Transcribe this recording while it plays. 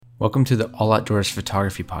Welcome to the All Outdoors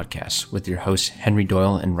Photography Podcast with your hosts Henry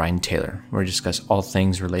Doyle and Ryan Taylor, where we discuss all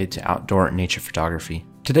things related to outdoor and nature photography.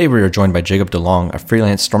 Today we are joined by Jacob DeLong, a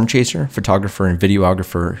freelance storm chaser, photographer, and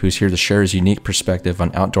videographer who's here to share his unique perspective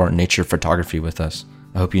on outdoor and nature photography with us.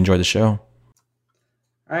 I hope you enjoy the show.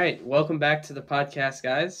 All right, welcome back to the podcast,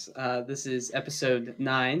 guys. This is episode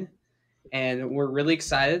 9, and we're really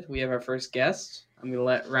excited. We have our first guest. I'm going to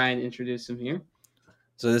let Ryan introduce him here.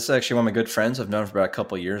 So this is actually one of my good friends. I've known him for about a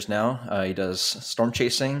couple of years now. He does storm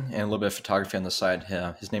chasing and a little bit of photography on the side.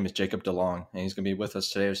 His name is Jacob DeLong, and he's going to be with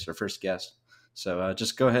us today as our first guest. So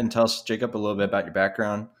just go ahead and tell us, Jacob, a little bit about your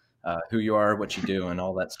background, who you are, what you do, and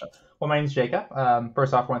all that stuff. Well, my name's Jacob.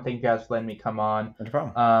 First off, I want to thank you guys for letting me come on. No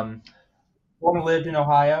problem. Born and lived in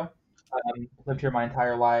Ohio. Lived here my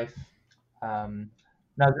entire life. When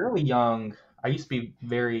I was really young, I used to be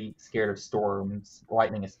very scared of storms,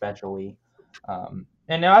 lightning especially.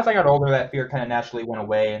 And now as I got older, that fear kind of naturally went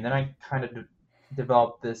away. And then I kind of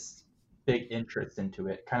developed this big interest into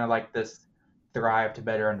it, kind of like this drive to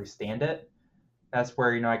better understand it. That's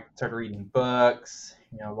where, I started reading books,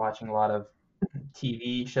 watching a lot of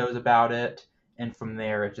TV shows about it. And from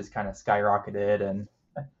there, it just kind of skyrocketed. And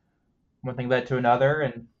one thing led to another,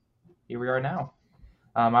 and here we are now.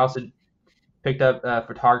 I also picked up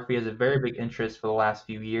photography as a very big interest for the last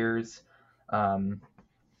few years.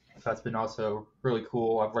 So that's been also really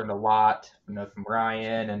cool. I've learned a lot, from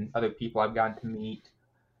Ryan and other people I've gotten to meet.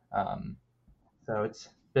 So it's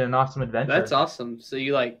been an awesome adventure. That's awesome. So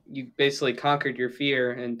you basically conquered your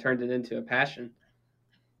fear and turned it into a passion.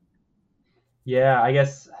 Yeah, I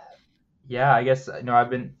guess. I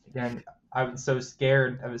was so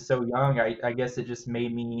scared. I was so young. I guess it just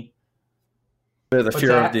made me. The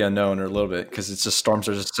fear of the unknown, or a little bit, because it's just storms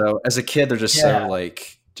are just so. As a kid, they're just so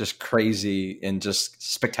just crazy and just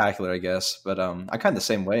spectacular, I guess. But I kind of the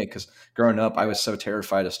same way, because growing up, I was so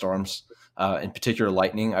terrified of storms, in particular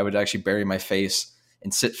lightning. I would actually bury my face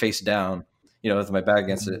and sit face down, with my back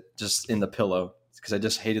against it, just in the pillow, because I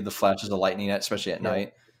just hated the flashes of lightning, especially at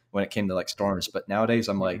night when it came to storms. But nowadays,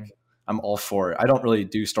 I'm I'm all for it. I don't really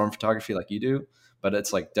do storm photography like you do, but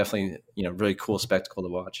it's definitely really cool spectacle to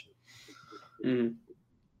watch.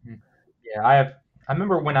 Mm-hmm. Yeah, I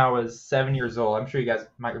remember when I was 7 years old. I'm sure you guys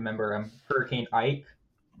might remember Hurricane Ike,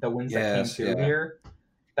 the winds that came through here.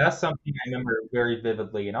 That's something I remember very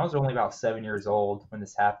vividly. And I was only about 7 years old when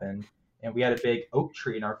this happened. And we had a big oak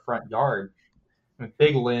tree in our front yard with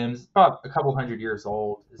big limbs, about a couple hundred years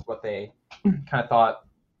old is what they kind of thought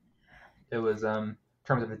it was in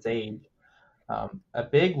terms of its age. A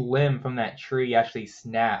big limb from that tree actually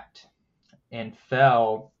snapped and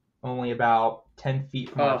fell only about 10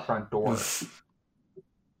 feet from our front door.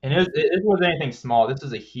 And it wasn't anything small. This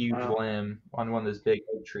was a huge limb on one of those big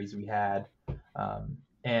oak trees we had.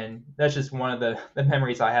 And that's just one of the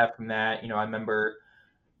memories I have from that. I remember,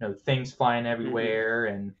 things flying everywhere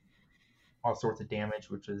and all sorts of damage,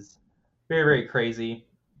 which is very, very crazy.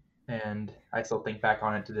 And I still think back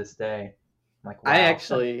on it to this day. I'm like, wow.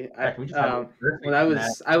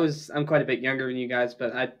 I'm quite a bit younger than you guys,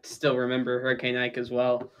 but I still remember Hurricane Ike as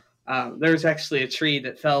well. There was actually a tree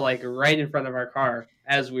that fell right in front of our car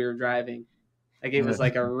as we were driving. It was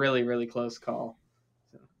a really, really close call.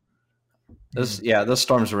 So. Those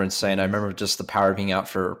storms were insane. I remember just the power being out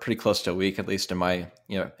for pretty close to a week, at least in my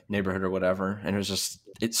neighborhood or whatever. And it's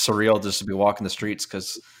surreal just to be walking the streets,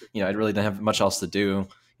 because I really didn't have much else to do.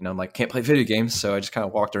 I'm can't play video games, so I just kind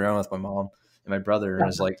of walked around with my mom and my brother, and I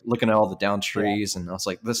was looking at all the down trees, and I was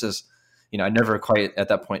this is, I never quite at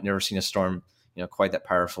that point never seen a storm quite that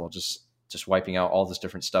powerful, just wiping out all this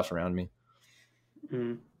different stuff around me.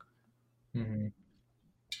 Mm-hmm.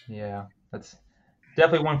 Yeah, that's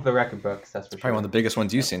definitely one for the record books. That's for sure. Probably one of the biggest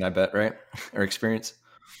ones you've seen, I bet, right? Or experience.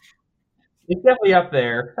 It's definitely up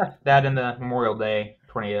there. That and the Memorial Day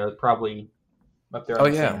tornado is probably up there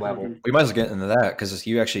on the same level. We might as well get into that, because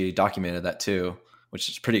you actually documented that too, which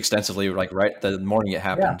is pretty extensively, right the morning it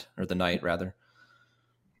happened, or the night rather.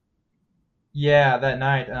 Yeah, that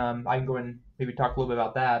night. I can go and maybe talk a little bit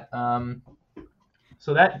about that.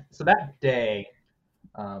 So that day,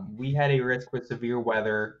 we had a risk with severe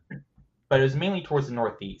weather, but it was mainly towards the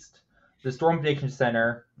northeast. The Storm Prediction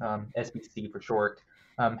Center, SPC for short,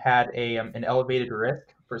 had an elevated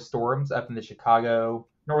risk for storms up in the Chicago,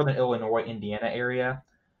 northern Illinois, Indiana area.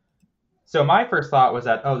 So my first thought was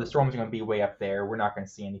that, the storms are going to be way up there. We're not going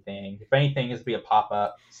to see anything. If anything, it's going to be a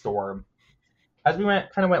pop-up storm. As we went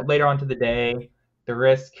later on to the day, the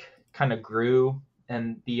risk kind of grew,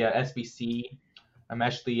 and the SBC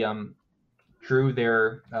actually drew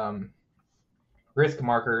their risk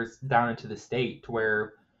markers down into the state, to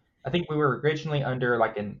where I think we were originally under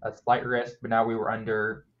a slight risk, but now we were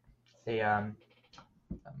under I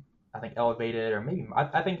think elevated, or maybe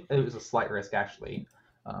I think it was a slight risk actually,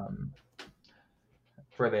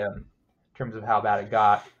 for them in terms of how bad it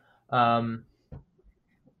got.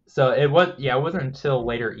 So it wasn't until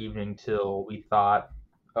later evening till we thought,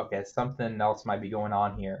 okay, something else might be going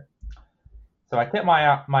on here. So I kept my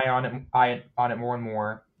eye on it more and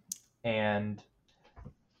more, and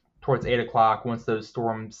towards 8 o'clock, once those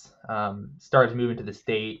storms started to move into the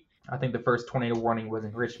state, I think the first tornado warning was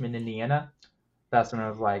in Richmond, Indiana. That's when I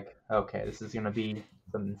was like, okay, this is going to be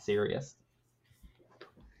something serious.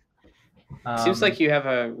 Seems like you have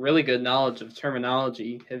a really good knowledge of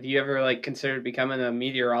terminology. Have you ever considered becoming a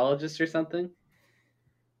meteorologist or something?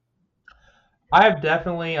 I have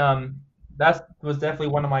definitely that was definitely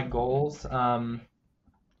one of my goals.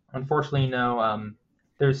 Unfortunately, no.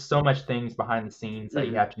 There's so much things behind the scenes that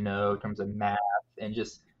you have to know in terms of math and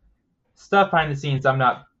just stuff behind the scenes I'm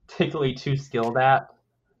not particularly too skilled at.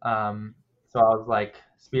 So I was like,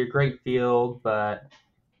 it's be a great field, but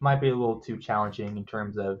might be a little too challenging in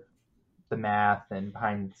terms of the math and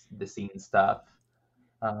behind the scenes stuff.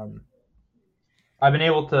 I've been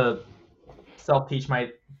able to self-teach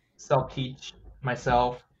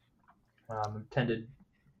myself. Attended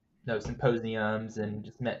symposiums and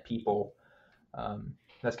just met people.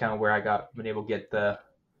 That's kind of where been able to get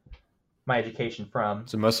my education from.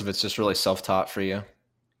 So most of it's just really self-taught for you.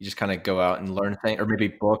 You just kind of go out and learn things, or maybe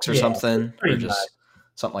books or something, or just much.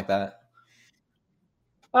 Something like that.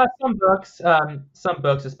 Some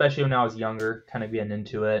books, especially when I was younger, kind of getting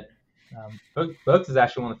into it. Books is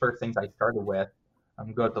actually one of the first things I started with.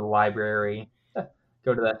 Go to the library,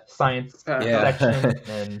 go to the science section,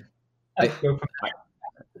 and go from there.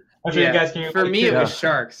 I'm sure you guys can. For me, it was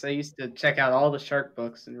sharks. I used to check out all the shark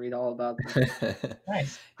books and read all about them.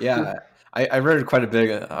 Nice. Yeah, I read quite a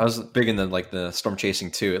bit. I was big into the storm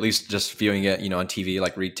chasing too. At least just viewing it, on TV,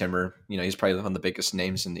 like Reed Timmer. He's probably one of the biggest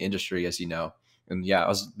names in the industry, as you know. And yeah, I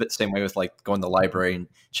was a bit the same way with going to the library and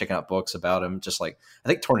checking out books about them. Just I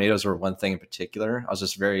think tornadoes were one thing in particular. I was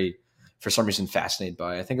just very, for some reason, fascinated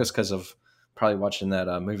by. I think it was because of probably watching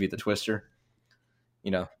that movie, The Twister.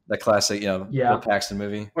 That classic, Bill Paxton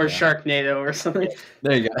movie. Or Sharknado or something.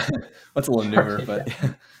 There you go. That's a little newer, but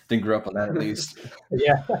didn't grow up on that at least.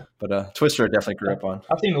 Yeah. But Twister I definitely grew up on.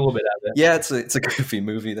 I've seen a little bit of it. Yeah, it's a goofy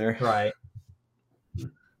movie there. Right.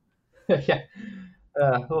 Yeah.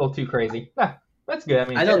 A little too crazy. That's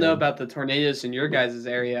good. I don't know about the tornadoes in your guys'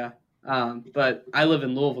 area, but I live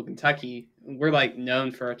in Louisville, Kentucky. We're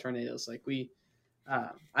known for our tornadoes.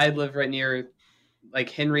 I live right near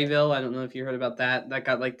Henryville. I don't know if you heard about that. That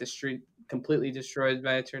got completely destroyed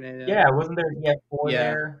by a tornado. Yeah, wasn't there four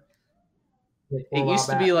there? It used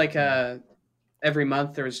to be every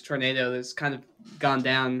month there was a tornado. That's kind of gone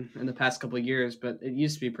down in the past couple of years, but it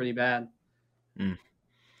used to be pretty bad.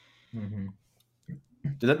 Mm-hmm.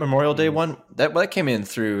 Did that Memorial Day one that came in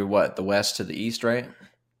through the west to the east, right?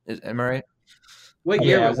 Am I right? What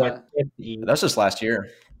year was that? That's just last year.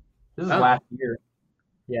 This is last year.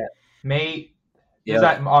 Yeah, May. Yeah, was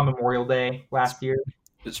that on Memorial Day last year?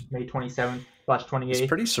 It's May 27th/28th. It's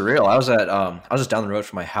pretty surreal. I was just down the road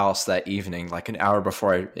from my house that evening, an hour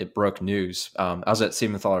before it broke news. I was at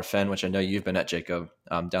Siegenthaler Fen, which I know you've been at, Jacob,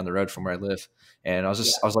 down the road from where I live. And I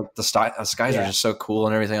was like, the skies are just so cool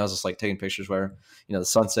and everything. I was just taking pictures where, the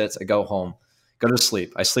sun sets. I go home, go to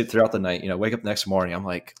sleep. I sleep throughout the night. Wake up the next morning. I'm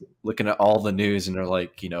looking at all the news, and they're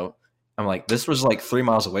I'm like, this was 3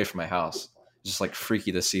 miles away from my house. It's just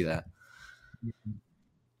freaky to see that.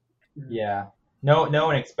 Yeah. No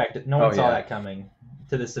one expected. No one saw that coming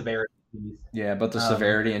to the severity. Yeah, but the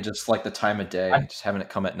severity and just the time of day, just having it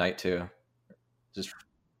come at night too.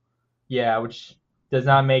 Which does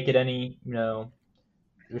not make it any,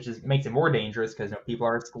 makes it more dangerous because people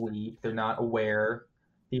are asleep, they're not aware.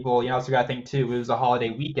 People, also got to think too. It was a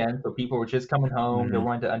holiday weekend, so people were just coming home. They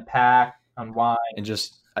wanted to unpack, unwind, and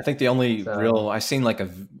just. I think the only I seen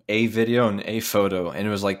a video and a photo, and it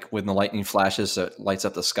was when the lightning flashes, it lights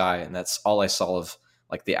up the sky, and that's all I saw of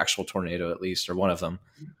the actual tornado, at least, or one of them,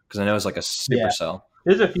 because I know it's a supercell.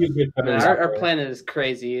 There's a few good photos. Our planet is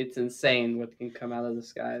crazy. It's insane what can come out of the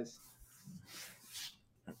skies.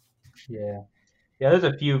 Yeah. There's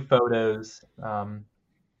a few photos,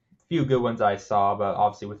 few good ones I saw, but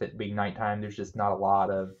obviously with it being nighttime, there's just not a lot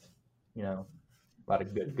of, a lot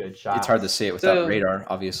of good shots. It's hard to see it without radar,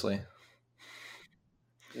 obviously.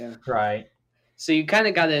 Yeah. Right. So you kind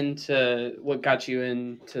of got into what got you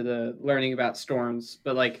into the learning about storms,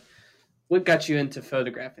 but what got you into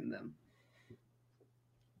photographing them?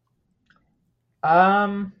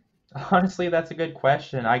 Honestly, that's a good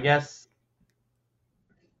question. I guess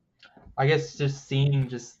just seeing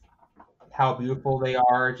just how beautiful they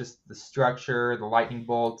are, just the structure, the lightning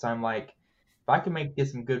bolts. I'm like, if I can get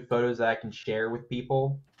some good photos that I can share with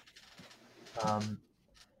people,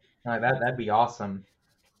 that'd be awesome.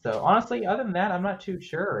 So honestly, other than that, I'm not too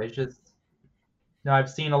sure. It's just, I've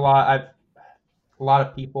seen a lot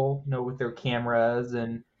of people, with their cameras,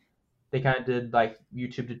 and they kind of did like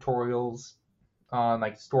YouTube tutorials on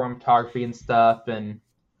like storm photography and stuff, and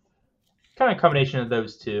kind of a combination of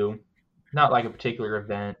those two. Not like a particular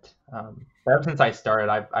event. But ever since I started,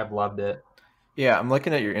 I've loved it. Yeah, I'm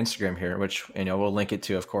looking at your Instagram here, which we'll link it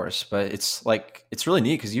to, of course. But it's really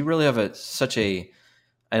neat because you really have and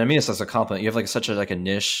I mean this as a compliment. You have like such a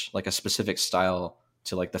niche, like a specific style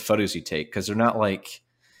to like the photos you take, because they're not like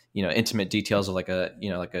intimate details of like a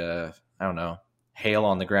I don't know, hail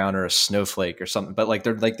on the ground or a snowflake or something, but like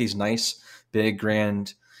they're like these nice big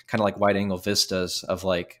grand kind of like wide angle vistas of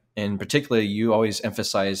like, in particular you always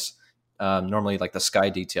emphasize normally like the sky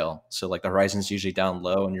detail, so like the horizon's usually down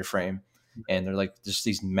low in your frame, and they're like just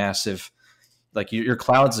these massive, like your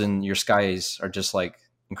clouds and your skies are just like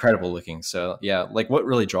incredible looking. So yeah, like what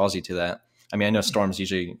really draws you to that? I mean, I know storms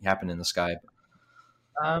usually happen in the sky.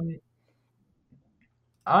 I don't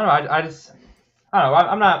know. I don't know.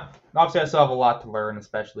 I'm not, obviously I still have a lot to learn,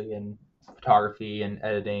 especially in photography and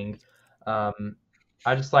editing. I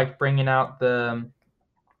just like bringing out the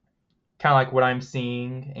kind of like what I'm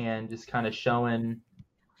seeing and just kind of showcasing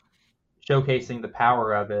the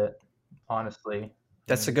power of it, honestly.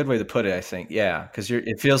 That's a good way to put it, I think. Yeah, because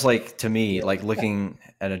it feels like to me, like looking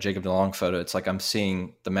at a Jacob DeLong photo, it's like I'm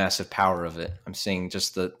seeing the massive power of it. I'm seeing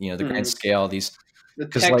just the the grand scale, the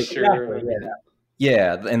texture. Like,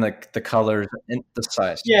 yeah, and like the colors and the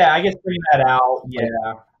size. Yeah, I guess bringing that out. Yeah,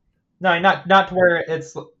 no, not to where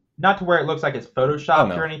it's not to where it looks like it's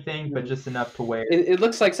photoshopped or anything, but just enough to where it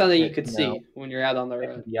looks like something you could see when you're out on the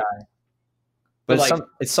road. Yeah, but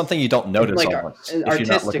it's something you don't notice like almost if you're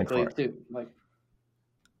not looking for it. Too. Like,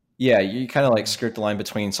 yeah, you kind of like skirt the line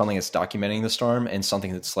between something that's documenting the storm and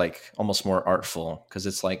something that's like almost more artful, because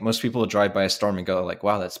it's like most people will drive by a storm and go like,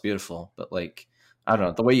 wow, that's beautiful, but like I don't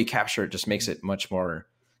know, the way you capture it just makes it much more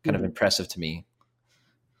kind of impressive to me.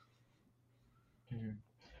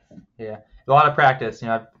 Yeah, a lot of practice,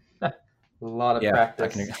 a lot of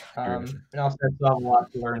practice. And also I still have a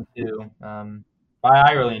lot to learn too.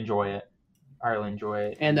 I really enjoy it.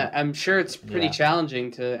 And I'm sure it's pretty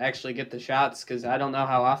challenging to actually get the shots, because I don't know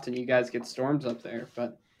how often you guys get storms up there,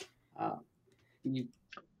 but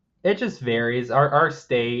it just varies. Our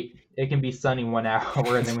state, it can be sunny 1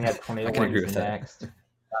 hour and then we have tornado warnings the next.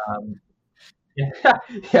 Yeah,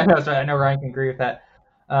 that's right. I know Ryan can agree with that.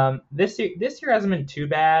 This year hasn't been too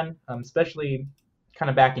bad, especially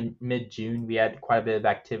kind of back in mid-June. We had quite a bit of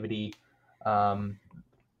activity, but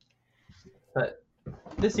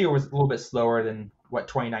this year was a little bit slower than what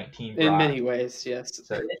 2019 brought. In many ways, yes.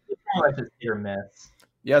 So it's kind of like just hit or miss.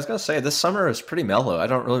 Yeah, I was gonna say this summer is pretty mellow. I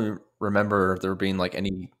don't really remember there being like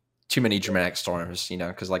too many dramatic storms,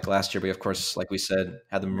 because like last year we, of course, like we said,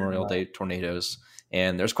 had the Memorial Day tornadoes,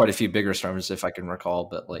 and there's quite a few bigger storms if I can recall.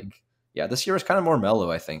 But like, yeah, this year was kind of more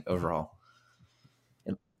mellow, I think, overall,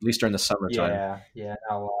 at least during the summertime. Yeah,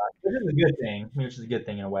 not a lot. Which is a good thing. Which is a good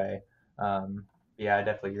thing in a way. Yeah, I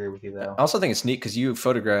definitely agree with you though. I also think it's neat because you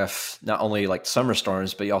photograph not only like summer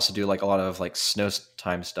storms, but you also do like a lot of like snow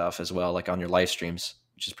time stuff as well, like on your live streams,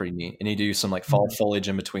 which is pretty neat. And you do some like fall foliage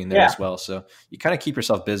in between there as well. So you kind of keep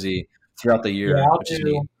yourself busy throughout the year, which is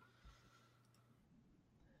neat.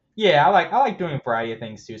 Yeah, I like doing a variety of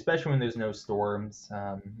things too, especially when there's no storms.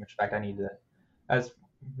 Which, in fact, I need to, as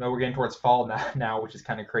we're getting towards fall now, which is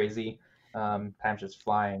kind of crazy. Time's just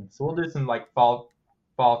flying. So we'll do some like fall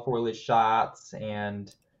foliage shots,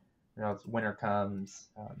 and as winter comes,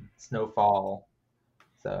 snowfall.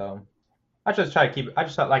 So I just like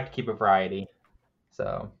to keep a variety.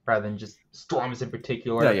 So rather than just storms in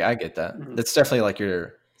particular. Yeah, I get that. That's definitely like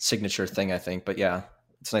your signature thing, I think. But yeah,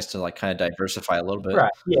 it's nice to like kind of diversify a little bit.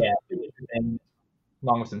 Right. Yeah. And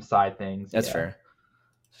along with some side things. That's fair.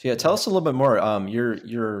 So yeah, tell us a little bit more.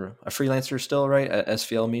 You're a freelancer still, right? At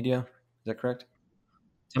SVL Media, is that correct?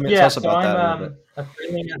 Tell us about that. I'm a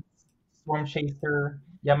freelance storm chaser.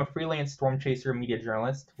 Yeah, I'm a freelance storm chaser media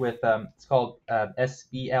journalist with it's called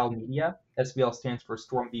SVL Media. SVL stands for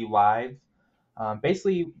Stormview Live.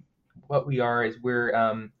 Basically, what we are is we're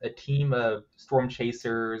a team of storm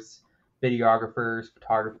chasers, videographers,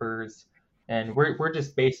 photographers, and we're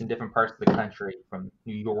just based in different parts of the country, from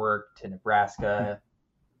New York to Nebraska.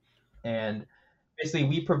 And basically,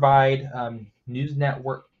 we provide news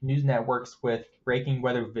networks with breaking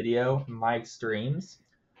weather video and live streams.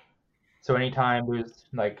 So anytime there's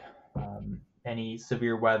like any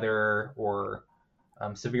severe weather or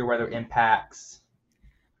severe weather impacts.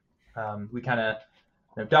 We kind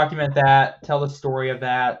of document that, tell the story of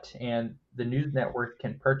that, and the news network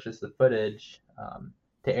can purchase the footage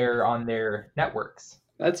to air on their networks.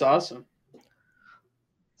 That's awesome.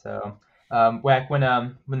 So back when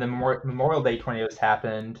the Memorial Day tornadoes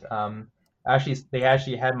happened, they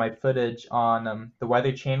actually had my footage on the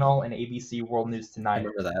Weather Channel and ABC World News Tonight. I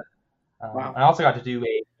remember that. Wow. I also got to do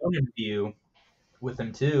a phone interview with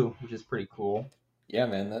them too, which is pretty cool. Yeah,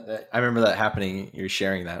 man. I remember that happening. You're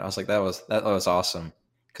sharing that. I was like, that was awesome.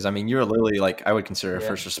 Because I mean, you're literally like I would consider a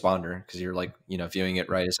first responder because you're like viewing it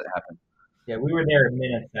right as it happened. Yeah, we were there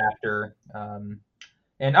minutes after.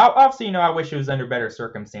 And obviously, I wish it was under better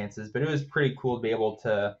circumstances, but it was pretty cool to be able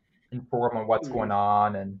to inform on what's going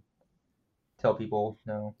on and tell people,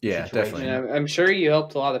 Yeah, definitely. Yeah, I'm sure you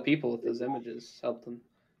helped a lot of people with those images. Helped them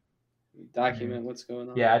document what's going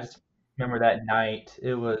on. Yeah, I just remember that night.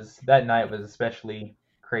 That night was especially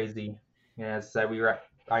crazy. As I said,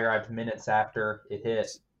 I arrived minutes after it hit,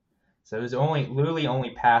 so it was literally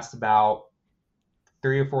only passed about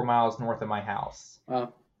 3 or 4 miles north of my house.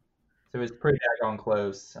 Wow. So it was pretty daggone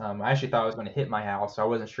close. I actually thought it was going to hit my house, so I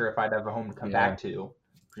wasn't sure if I'd have a home to come back to,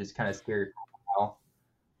 which is kind of scary for a while.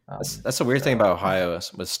 That's the weird thing about Ohio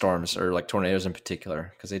with storms or like tornadoes in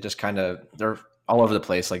particular, because they just they're all over the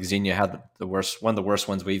place. Like Xenia had one of the worst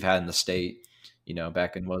ones we've had in the state,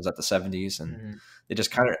 back in, what was that, the 70s, and they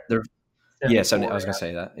just they're 70. I was gonna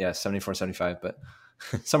say that, 74, 75, but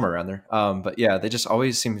somewhere around there. But yeah, they just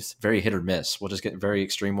always seem very hit or miss. We'll just get very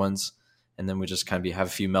extreme ones, and then we just kind of have a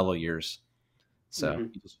few mellow years. So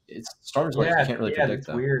it's storms like you can't really predict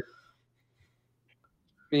them. Weird.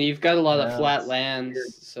 I mean, you've got a lot of flat lands,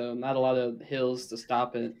 so not a lot of hills to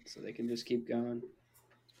stop it, so they can just keep going.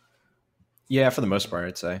 Yeah, for the most part,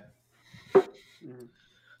 I'd say.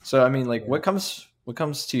 So, I mean, like, what comes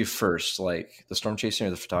to you first, like the storm chasing or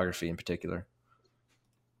the photography in particular?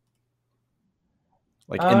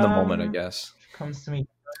 Like in the moment, I guess. Comes to me.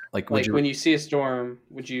 Like when you see a storm,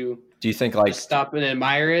 do you think like stop and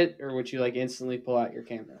admire it, or would you like instantly pull out your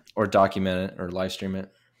camera or document it or live stream it?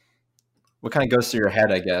 What kind of goes through your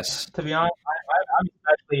head, I guess? To be honest, I'm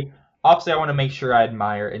obviously I want to make sure I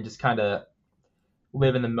admire and just kind of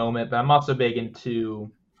live in the moment, but I'm also big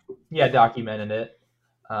into documenting it.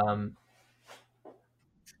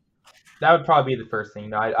 That would probably be the first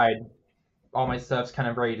thing. All my stuff's kind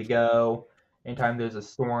of ready to go. Anytime there's a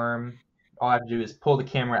storm, all I have to do is pull the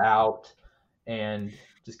camera out and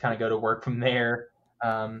just kind of go to work from there.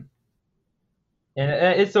 And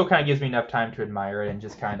it still kind of gives me enough time to admire it and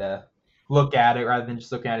just kind of look at it rather than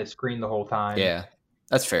just looking at a screen the whole time. Yeah,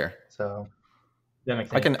 that's fair. So that makes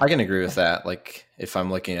sense. I can agree with that. Like if I'm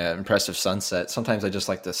looking at impressive sunset, sometimes I just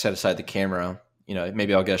like to set aside the camera.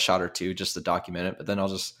 Maybe I'll get a shot or two just to document it, but then I'll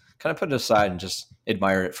just kind of put it aside and just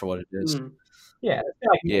admire it for what it is. Yeah.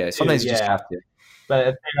 Sometimes you just have to. But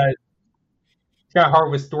it's kind of hard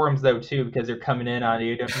with storms though too, because they're coming in on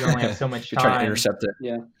you. You only have so much time. You're trying to intercept it.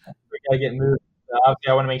 Yeah. You gotta get moved.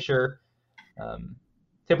 Obviously, I want to make sure.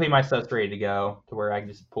 Typically, my stuff's ready to go to where I can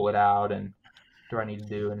just pull it out and do what I need to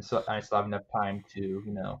do, and so I still have enough time to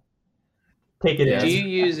take it in. Do you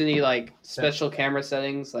use any like special camera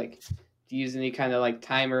settings? Like, do you use any kind of like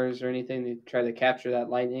timers or anything to try to capture that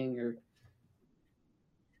lightning? Or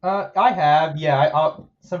I have,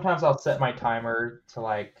 sometimes I'll set my timer to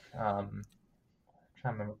like I'm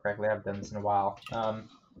trying to remember correctly. I haven't done this in a while.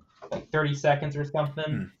 Like 30 seconds or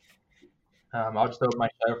something. I'll just open my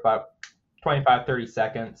shutter for about 25, 30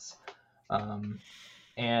 seconds.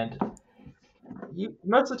 And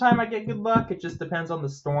most of the time I get good luck. It just depends on the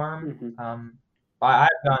storm. I've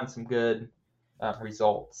gotten some good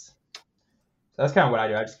results. So that's kind of what I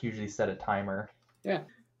do. I just usually set a timer. Yeah.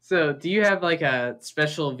 So do you have like a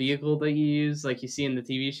special vehicle that you use like you see in the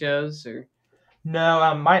TV shows? Or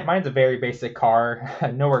No, mine's a very basic car.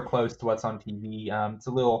 Nowhere close to what's on TV. It's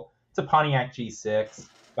a Pontiac G6,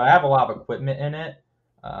 but I have a lot of equipment in it.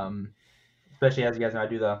 Especially as you guys know, I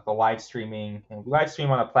do the live streaming, and we live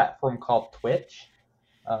stream on a platform called Twitch.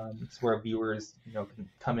 It's where viewers, can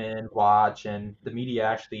come in, watch, and the media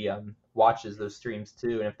actually watches those streams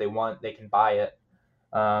too. And if they want, they can buy it.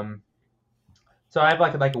 So I have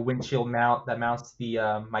like a windshield mount that mounts the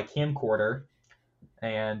my camcorder,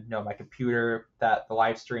 and my computer that the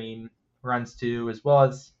live stream runs to, as well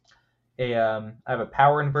as I have a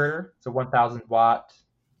power inverter. It's a 1,000 watt,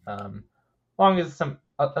 along as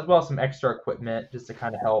well as some extra equipment just to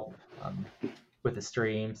kind of help with the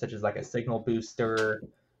stream, such as like a signal booster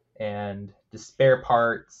and just spare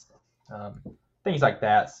parts, things like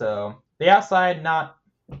that. So the outside, not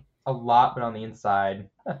a lot, but on the inside,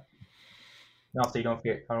 also I don't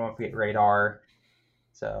want to forget radar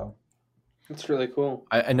So that's really cool.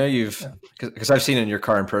 I know you've, because I've seen it in your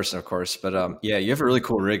car in person, of course, but yeah, you have a really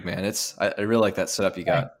cool rig, man. I really like that setup you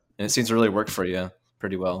got, and it seems to really work for you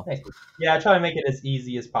pretty well. Yeah, I try to make it as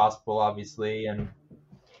easy as possible, obviously. And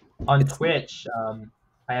on Twitch,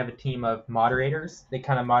 I have a team of moderators. They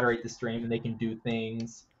kind of moderate the stream, and they can do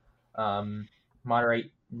things,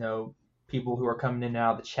 moderate, people who are coming in and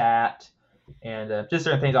out of the chat, and just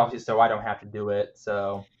certain things, obviously, so I don't have to do it.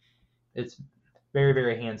 So it's very,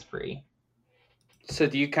 very hands-free. So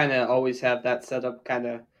do you kind of always have that setup kind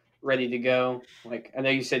of ready to go? Like, I know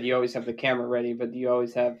you said you always have the camera ready, but do you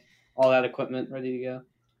always have all that equipment ready to go?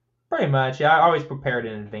 Pretty much, yeah. I always prepare it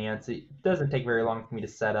in advance. It doesn't take very long for me to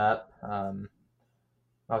set up.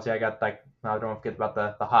 Obviously, I got I don't forget about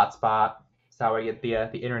the hotspot. That's how I get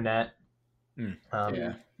the internet.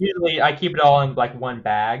 Yeah. Usually, I keep it all in like one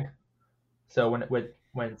bag. So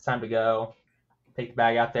when it's time to go, take the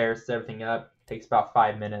bag out there, set everything up. Takes about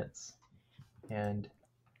 5 minutes. And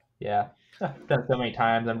yeah, I've done it so many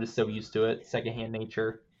times. I'm just so used to it. Secondhand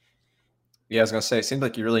nature. Yeah, I was gonna say, it seems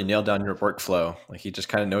like you really nailed down your workflow. Like you just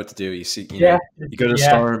kind of know what to do. You see, you know, you go to the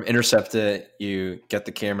storm, intercept it. You get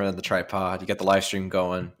the camera, the tripod. You get the live stream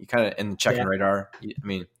going. You kind of in the checking radar. I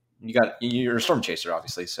mean, you're a storm chaser,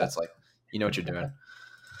 obviously, so it's like you know what you're doing.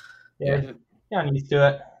 Yeah, I'm used to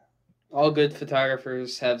it. All good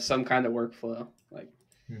photographers have some kind of workflow. Like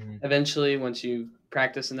eventually, once you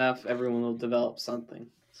practice enough, everyone will develop something.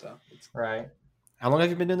 So right. How long have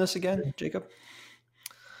you been doing this again, Jacob?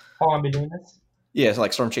 How long have I been doing this? Yeah, so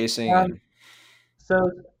like storm chasing.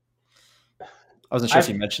 So I wasn't sure if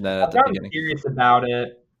you mentioned that at the beginning. I got serious about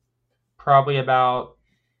it probably about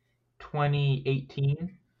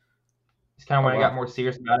 2018. It's kind of when I got more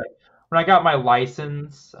serious about it. When I got my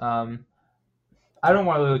license, I don't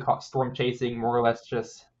want to really call it storm chasing, more or less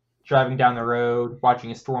just driving down the road,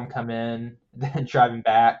 watching a storm come in, then driving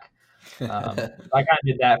back. I kind of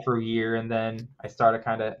did that for a year, and then I started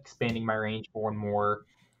kind of expanding my range more and more.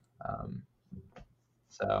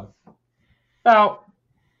 So about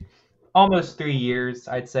almost 3 years,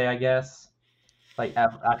 I'd say, I guess, like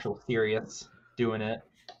actual serious doing it.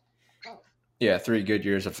 Yeah, 3 good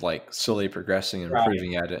years of like slowly progressing and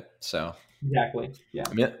improving at it. So exactly, yeah.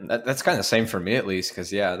 I mean, that's kind of the same for me at least,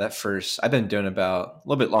 because that first I've been doing about a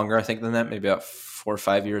little bit longer, I think, than that, maybe about 4 or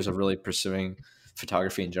 5 years of really pursuing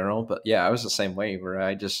photography in general. But yeah, I was the same way where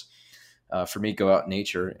I just, for me, go out in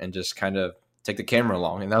nature and just kind of take the camera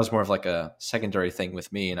along, and that was more of like a secondary thing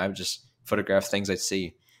with me, and I would just photograph things I'd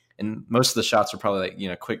see, and most of the shots were probably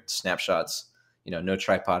like quick snapshots, no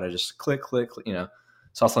tripod. I just click,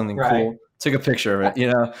 saw something cool, took a picture of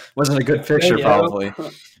it. Wasn't a good picture probably,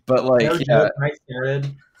 but like joke, when I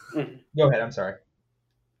started, go ahead. I'm sorry.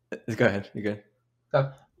 Go ahead. You're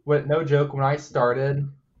good. No joke. When I started,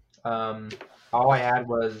 all I had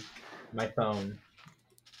was my phone.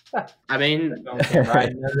 I mean,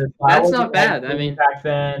 that's not bad. I mean, back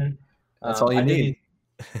then, that's all you need.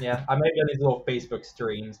 I maybe done these little Facebook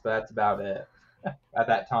streams, but that's about it at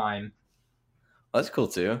that time. Well, that's cool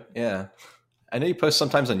too. Yeah, I know you post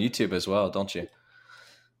sometimes on YouTube as well, don't you?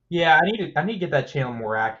 Yeah, I need to get that channel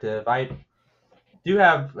more active. I do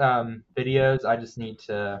have videos. I just need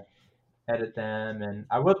to edit them, and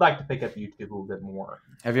I would like to pick up YouTube a little bit more.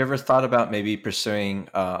 Have you ever thought about maybe pursuing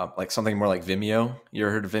like something more like Vimeo? You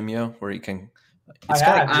ever heard of Vimeo, where you can? I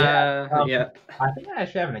think I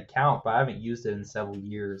actually have an account, but I haven't used it in several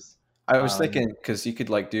years. I was thinking because you could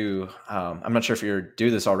like do. I'm not sure if you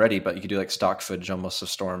do this already, but you could do like stock footage almost of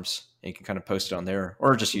storms, and you can kind of post it on there,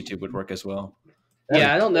 or just YouTube would work as well.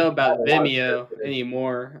 Yeah, I don't know about Vimeo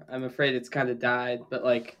anymore. I'm afraid it's kind of died. But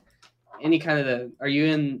like any kind of are you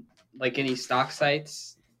in like any stock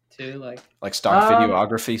sites too, like stock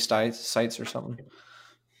videography sites or something?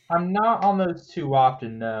 I'm not on those too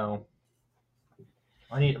often. No,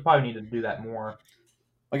 I probably need to do that more.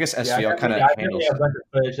 I guess SVL kind of handles a bunch of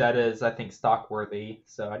footage that is, I think, stock worthy.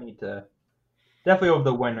 So I need to definitely over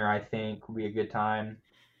the winter. I think will be a good time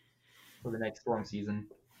for the next storm season.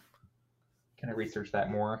 Kind of research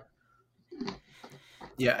that more.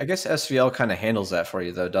 Yeah, I guess SVL kind of handles that for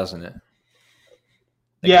you, though, doesn't it?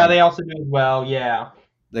 They also do as well. Yeah,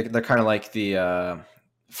 they're kind of like the,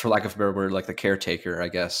 for lack of a better word, like the caretaker, I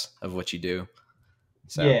guess, of what you do.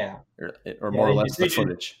 So, or more or less the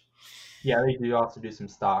footage. Yeah, they do also do some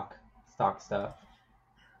stock stuff.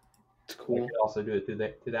 It's cool. They could also do it through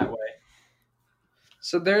that way.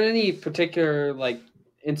 So, are there any particular like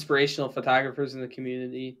inspirational photographers in the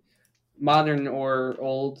community, modern or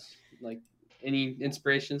old? Like any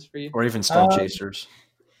inspirations for you, or even storm chasers?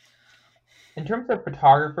 In terms of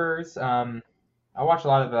photographers, I watch a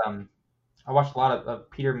lot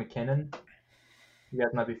of Peter McKinnon. You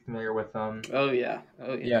guys might be familiar with them. Oh yeah.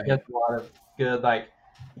 He has a lot of good like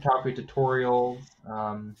photography tutorials.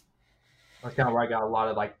 That's kind of where I got a lot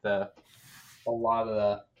of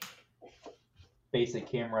the basic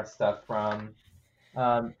camera stuff from.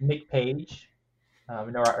 Nick Page.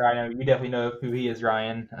 Ryan, you definitely know who he is,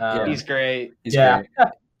 Ryan. He's great. He's great.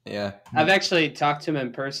 Yeah. I've actually talked to him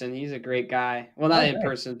in person. He's a great guy. Well, not in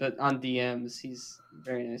person, but on DMs. He's a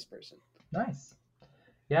very nice person. Nice.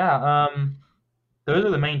 Yeah. Those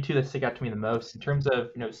are the main two that stick out to me the most in terms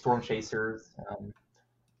of storm chasers.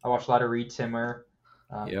 I watched a lot of Reed Timmer.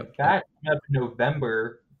 Back up in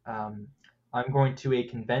November, I'm going to a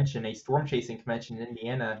convention, a storm chasing convention in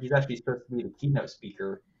Indiana. He's actually supposed to be the keynote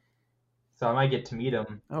speaker, so I might get to meet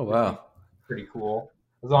him. Oh wow, pretty cool.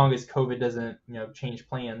 As long as COVID doesn't, change the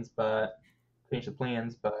plans. But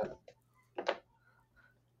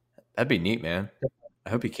that'd be neat, man. I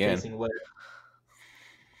hope he can.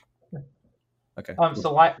 Okay.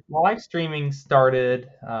 So live streaming started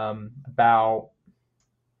about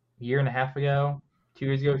a year and a half ago, 2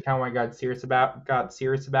 years ago. Is kind of when I got serious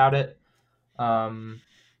about it.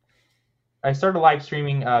 I started live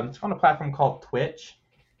streaming. It's on a platform called Twitch.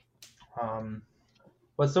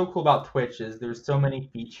 What's so cool about Twitch is there's so many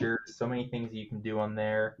features, so many things you can do on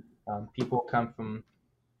there. People come from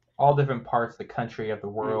all different parts of the country, of the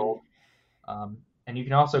world, and you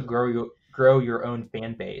can also grow your own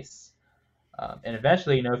fan base. And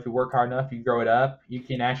eventually, if you work hard enough, you grow it up. You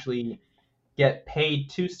can actually get paid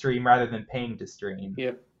to stream rather than paying to stream.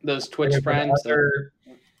 Yeah, those Twitch friends.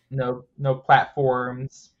 No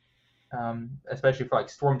platforms, especially for like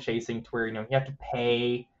storm chasing, to where you have to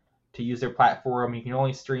pay to use their platform. You can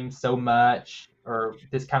only stream so much or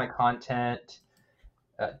this kind of content.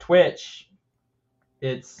 Twitch,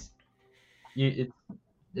 you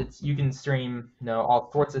can stream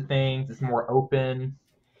all sorts of things. It's more open,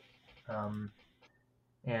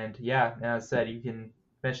 and yeah, as I said, you can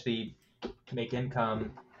eventually make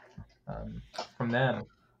income from them.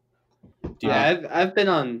 Yeah, I've been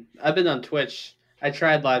on Twitch. I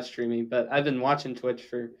tried live streaming, but I've been watching Twitch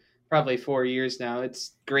for probably 4 years now.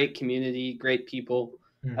 It's great community, great people.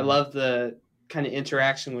 Mm-hmm. I love the kind of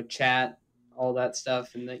interaction with chat, all that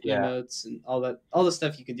stuff, and the emotes and all the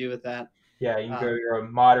stuff you can do with that. Yeah, you can grow your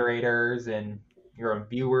own moderators and your own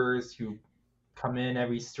viewers who come in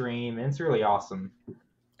every stream, and it's really awesome. I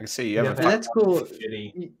can see you have and that's cool.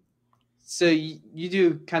 So you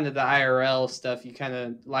do kind of the IRL stuff. You kind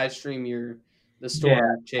of live stream the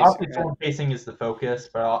storm chasing. Obviously, storm chasing is the focus,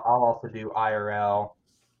 but I'll also do IRL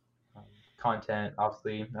content.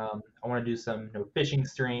 Obviously, I want to do some fishing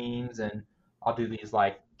streams, and I'll do these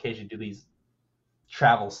occasionally do these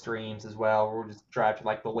travel streams as well, where we'll just drive to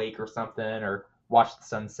the lake or something, or watch the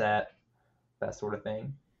sunset, that sort of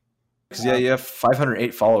thing. Because you have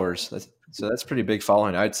 508 followers. That's pretty big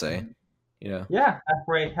following, I'd say. Yeah,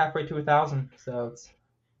 halfway to 1,000. So it's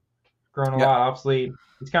grown a lot. Obviously,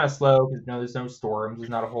 it's kind of slow because there's no storms. There's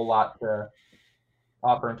not a whole lot to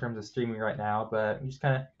offer in terms of streaming right now. But you just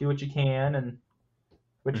kind of do what you can and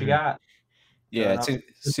what you got. Yeah, so, it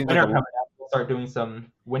seems winter coming up, we'll start doing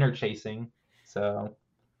some winter chasing. So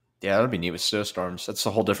yeah, that'd be neat with snowstorms. That's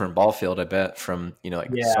a whole different ball field, I bet, from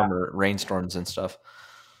summer rainstorms and stuff.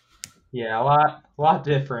 Yeah, a lot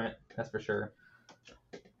different. That's for sure.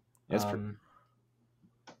 But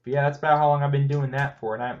yeah, that's about how long I've been doing that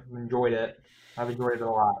for, and I've enjoyed it. I've enjoyed it a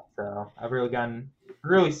lot. So I've really gotten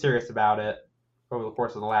really serious about it over the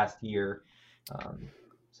course of the last year.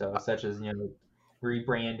 So such as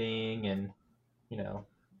rebranding and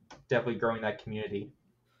definitely growing that community.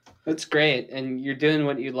 That's great, and you're doing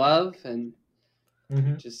what you love, and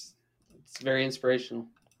it's very inspirational.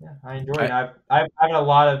 Yeah, I enjoy it. I've had a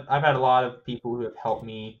lot of people who have helped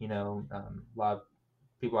me. A lot of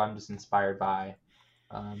people I'm just inspired by,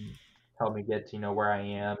 help me get to where I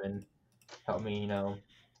am, and help me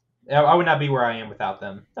I would not be where I am without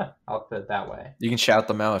them. I'll put it that way. You can shout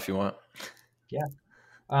them out if you want. Yeah.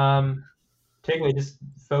 Particularly just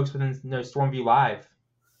folks within Stormview Live.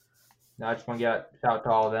 I just want to shout out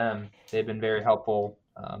to all of them. They've been very helpful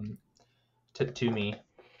to me.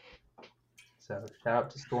 So shout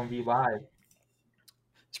out to Stormview Live.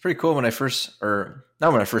 It's pretty cool not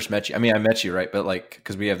when I first met you. I mean, I met you, right? But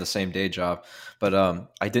because we have the same day job. But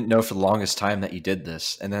I didn't know for the longest time that you did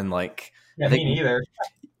this. And then me neither.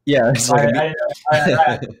 Yeah. It's I met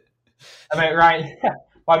Ryan.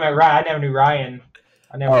 Well, I met Ryan. I never knew Ryan.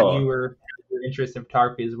 I never knew you were interested in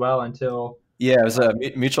photography as well until. Yeah, it was a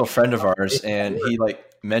mutual friend of ours, and he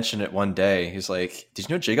mentioned it one day. He's like, "Did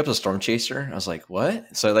you know Jacob's a storm chaser?" I was like,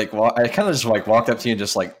 "What?" So I kind of just walked up to you and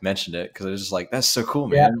just mentioned it because I was just like, "That's so cool,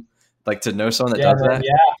 man!" To know someone that does that.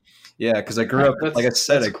 Yeah, because I grew up, like I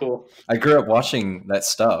said, cool. I grew up watching that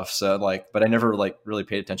stuff. So like, but I never like really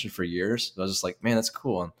paid attention for years. So I was just like, man, that's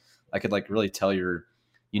cool. And I could like really tell you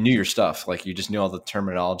knew your stuff. Like you just knew all the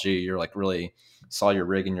terminology. You're like really saw your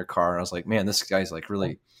rig in your car. And I was like, man, this guy's like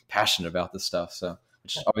really passionate about this stuff. So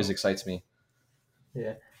which always excites me.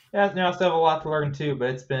 Yeah. Yeah, I still have a lot to learn too, but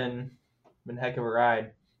it's been a heck of a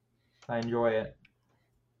ride. I enjoy it.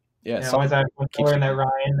 Yeah. Once I learned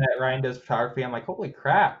that Ryan does photography, I'm like, holy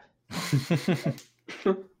crap.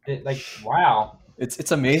 Wow.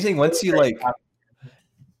 It's amazing once you like. I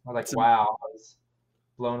was like, wow, I was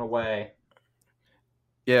blown away.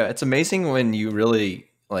 Yeah, it's amazing when you really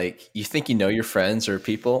like you think you know your friends or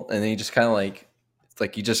people, and then you just kind of like it's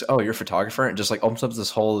like you just you're a photographer, and just like opens up this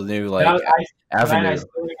whole new like avenue. I still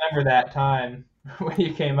remember that time when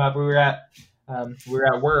you came up. We were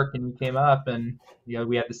at work, and you came up, and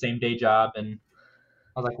we had the same day job, and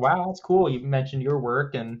I was like, wow, that's cool. You mentioned your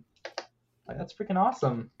work, and like, that's freaking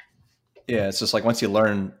awesome. Yeah, it's just like once you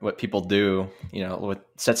learn what people do, what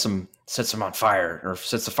sets them on fire or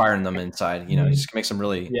sets the fire in them inside, just makes them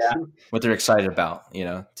really what they're excited about,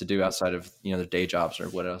 to do outside of their day jobs or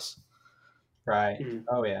what else. Right.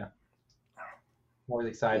 Oh yeah. Always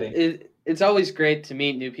exciting. It's always great to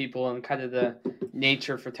meet new people in kind of the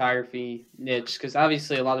nature photography niche, because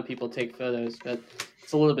obviously a lot of people take photos, but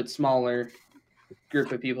it's a little bit smaller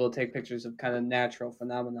group of people to take pictures of kind of natural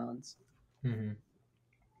phenomenons. Mm-hmm.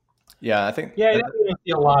 Yeah, I think. Yeah, you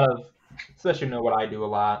see a lot of, especially what I do a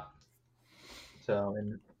lot. So,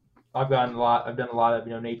 and I've done a lot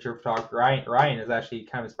of nature photography. Ryan has actually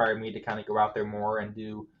kind of inspired me to kind of go out there more and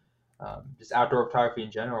do just outdoor photography in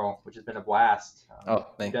general, which has been a blast.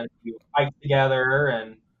 We've done a few hikes together,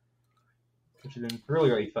 and which has been really,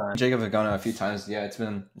 really fun. Jacob have gone out a few times. Yeah, it's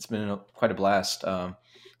been quite a blast. So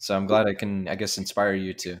I'm glad I can, I guess, inspire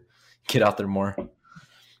you to get out there more.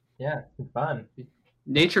 Yeah, it's been fun.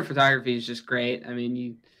 Nature photography is just great. I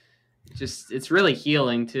mean, it's really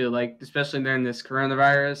healing too. Like especially during this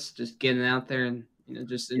coronavirus, just getting out there and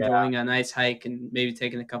just enjoying a nice hike and maybe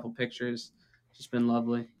taking a couple pictures. It's just been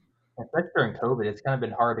lovely. Especially during COVID, it's kind of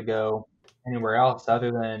been hard to go anywhere else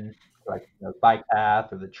other than like the bike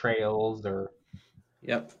path or the trails or.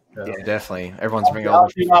 Yep. So, yeah, definitely. Everyone's bringing all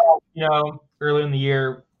their. Early in the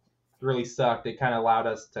year, really sucked. It kind of allowed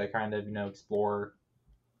us to kind of explore.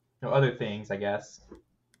 Other things, I guess,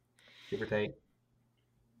 give or take.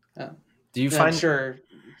 Do you find sure?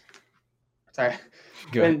 Sorry,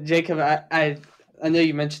 and Jacob, I know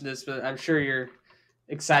you mentioned this, but I'm sure you're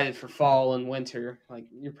excited for fall and winter. Like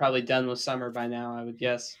you're probably done with summer by now, I would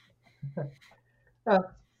guess.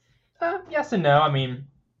 Yes and no. I mean,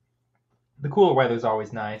 the cooler weather is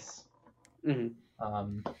always nice.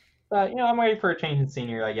 Mm-hmm. But I'm ready for a change in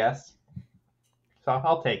scenery, I guess. So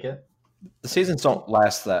I'll take it. The seasons don't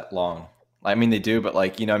last that long. I mean, they do, but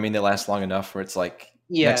they last long enough where it's like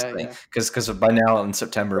next thing. Because by now in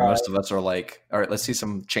September, most of us are like, all right, let's see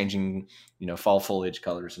some changing, fall foliage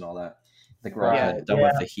colors and all that. I think we're all done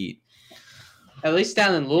with the heat. At least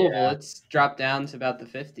down in Louisville, it's dropped down to about the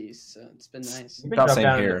 50s, so it's been nice. We've been dropped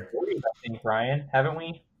down here. In the 40s, I think, Brian, haven't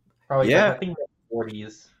we? Probably. Yeah. I think we're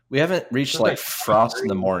 40s. We haven't reached frost in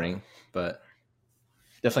the morning, but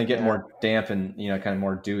definitely getting more damp and kind of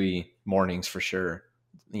more dewy mornings for sure.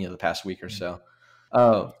 The past week or so.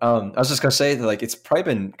 I was just gonna say that it's probably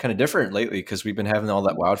been kind of different lately because we've been having all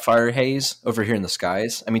that wildfire haze over here in the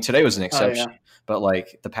skies. I mean, today was an exception, but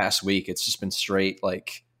the past week it's just been straight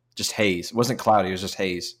just haze. It wasn't cloudy; it was just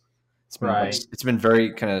haze. It's been it's been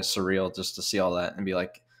very kind of surreal just to see all that and be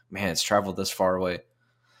like, man, it's traveled this far away.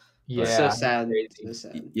 Yeah, it's so sad.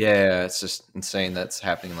 Yeah, it's just insane that's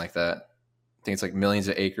happening like that. I think it's millions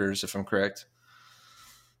of acres, if I'm correct.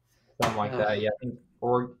 Something like that. Yeah, I think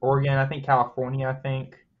Oregon. I think California. I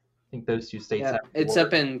think those two states. Yeah, it's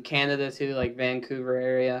up in Canada too, like Vancouver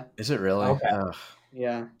area. Is it really? Okay.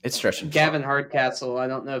 Yeah, it's stretching. Gavin Hardcastle. I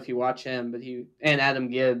don't know if you watch him, but he and Adam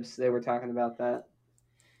Gibbs. They were talking about that.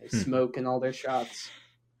 Smoke in all their shots.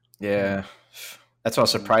 Yeah, that's why I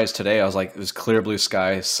was surprised today. I was like, it was clear blue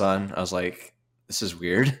sky, sun. I was like, this is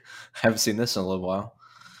weird. I haven't seen this in a little while.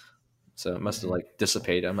 So it must have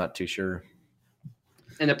dissipated. I'm not too sure.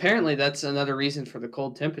 And apparently that's another reason for the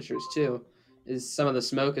cold temperatures too, is some of the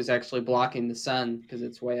smoke is actually blocking the sun because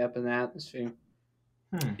it's way up in the atmosphere.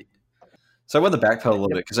 So I want to backpedal a little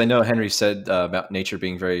bit because I know Henry said about nature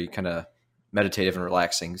being very kind of meditative and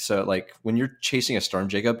relaxing. So when you're chasing a storm,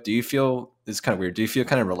 Jacob, do you feel, it's kind of weird, do you feel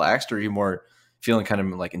kind of relaxed or are you more feeling kind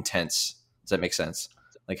of intense? Does that make sense?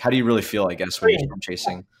 How do you really feel, I guess, when you're storm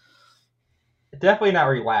chasing? Definitely not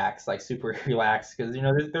relaxed, super relaxed, because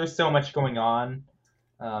there's so much going on.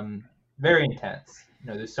 Very intense.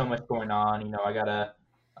 there's so much going on. I gotta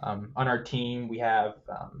on our team we have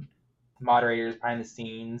moderators behind the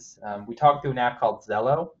scenes. We talk through an app called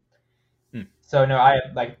Zello. So no, I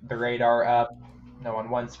have like the radar up, on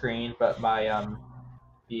one screen, but my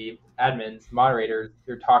the admins, moderators,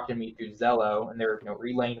 they're talking to me through Zello, and they're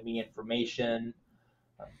relaying to me information,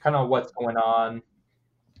 kind of what's going on.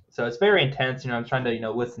 So it's very intense. I'm trying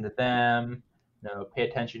to listen to them, pay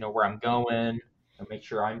attention to where I'm going, make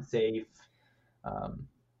sure I'm safe.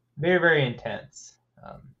 Very very intense.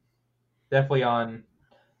 Definitely on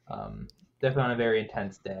a very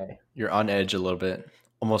intense day. You're on edge a little bit,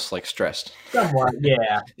 almost like stressed. Somewhat,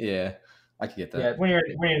 yeah. Yeah, I can get that. Yeah, when you're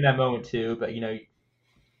in that moment too, but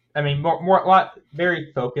I mean, a lot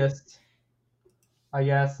very focused, I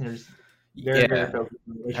guess. Just very very focused.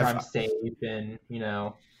 Make sure I'm safe and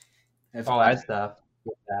all that stuff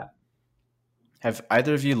with that. Have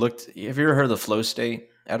either of you looked? Have you ever heard of the flow state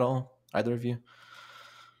at all? Either of you?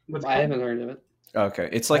 I haven't heard of it. Okay,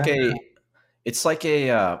 it's like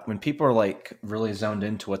a when people are like really zoned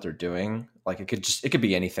into what they're doing. Like it could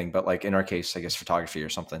be anything, but like in our case, I guess photography or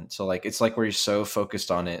something. So like it's like where you're so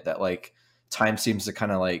focused on it that like time seems to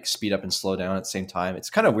kind of like speed up and slow down at the same time. It's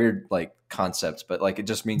kind of weird like concept, but like it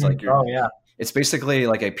just means like you're. Oh yeah. It's basically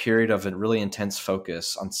like a period of a really intense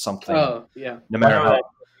focus on something. Oh yeah. No matter how.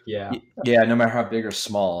 Yeah. Yeah, no matter how big or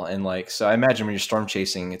small, and like so, I imagine when you're storm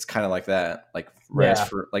chasing, it's kind of like that. Like whereas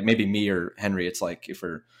for like maybe me or Henry, it's like if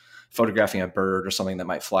we're photographing a bird or something that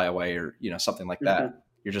might fly away, or something like that. Mm-hmm.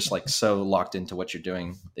 You're just like so locked into what you're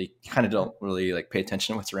doing that you kind of don't really like pay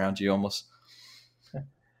attention to what's around you almost. I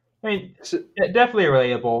mean, definitely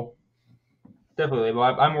relatable. Definitely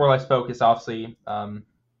relatable. I'm more or less focused, obviously. I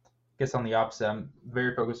guess on the opposite, I'm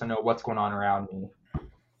very focused on what's going on around me.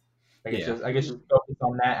 I guess just focus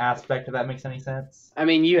on that aspect, if that makes any sense. I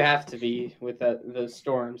mean, you have to be with those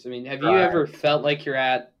storms. I mean, have you ever felt like you're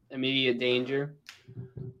at immediate danger?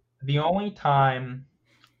 Probably the only time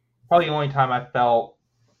I felt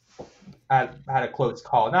I had a close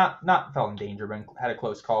call, not felt in danger, but had a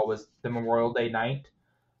close call was the Memorial Day night.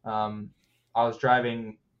 I was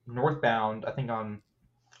driving northbound, I think on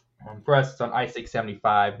Breast on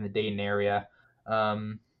I-675 in the Dayton area,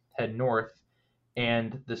 head north.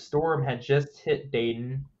 And the storm had just hit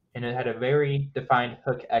Dayton, and it had a very defined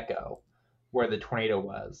hook echo where the tornado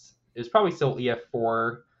was. It was probably still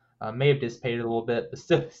EF4, may have dissipated a little bit, but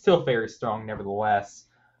still very strong nevertheless.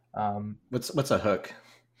 What's a hook?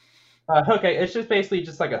 Hook, it's just basically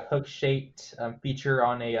just like a hook-shaped feature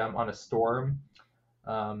on a storm.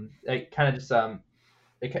 It kind of just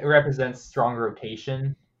it represents strong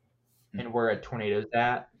rotation and where a tornado's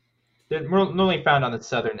at. They're normally found on the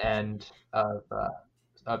southern end of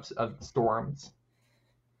storms.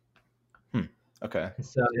 Okay.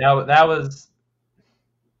 So that was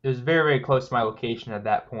it was very very close to my location at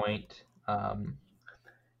that point,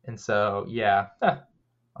 and so yeah, I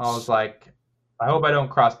was like, I hope I don't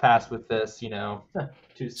cross paths with this, too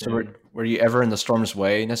soon. So were you ever in the storm's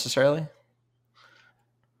way necessarily?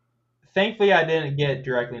 Thankfully, I didn't get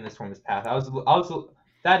directly in the storm's path. I was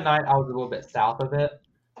that night. I was a little bit south of it.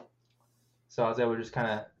 So I was able to just kind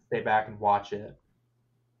of stay back and watch it.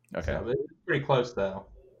 Okay. So, it was pretty close, though.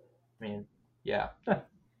 I mean, yeah.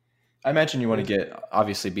 I imagine you want to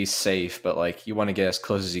obviously be safe, but like you want to get as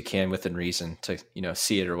close as you can within reason to,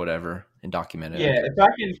 see it or whatever and document it. Yeah, if I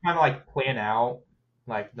can kind of like plan out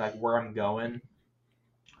like where I'm going,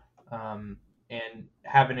 and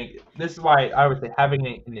this is why I would say having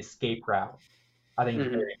an escape route, I think is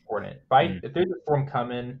very important. If there's a storm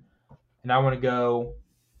coming and I want to go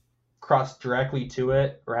cross directly to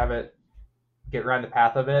it or have it get around the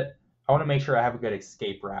path of it, I want to make sure I have a good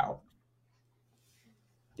escape route.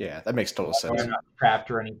 Yeah, that makes total sense. I'm not trapped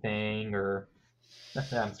or anything, or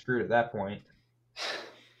I'm screwed at that point.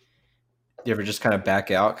 You ever just kind of back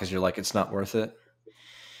out because you're like, it's not worth it?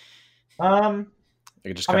 I've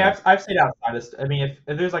stayed outside. I mean,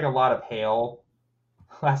 if there's like a lot of hail,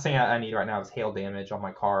 last thing I need right now is hail damage on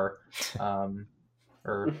my car,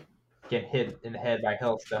 or get hit in the head by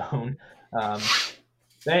hailstone.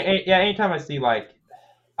 Anytime I see like,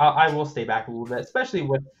 I will stay back a little bit, especially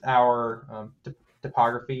with our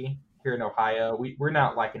topography here in Ohio. We're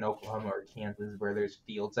not like in Oklahoma or Kansas where there's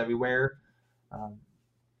fields everywhere.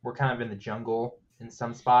 We're kind of in the jungle in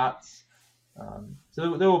some spots.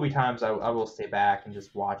 So there will be times I will stay back and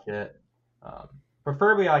just watch it.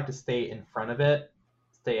 Preferably I like to stay in front of it,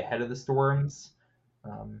 stay ahead of the storms,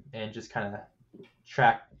 and just kind of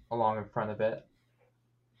track along in front of it.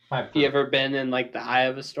 Have you ever been in like the eye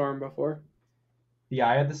of a storm before? The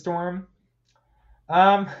eye of the storm?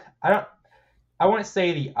 I wouldn't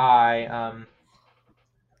say the eye.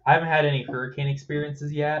 I haven't had any hurricane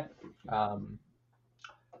experiences yet.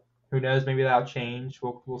 Who knows? Maybe that'll change.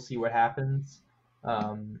 We'll see what happens.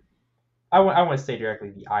 I want to stay directly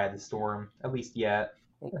in the eye of the storm, at least yet.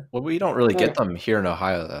 Well, we don't really get them here in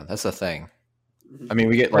Ohio, though. That's the thing. I mean,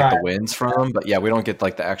 we get like the winds from them, but yeah, we don't get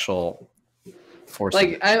like the actual force.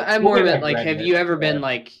 Like I'm more of it. Like, have you ever been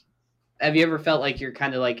like? Have you ever felt like you're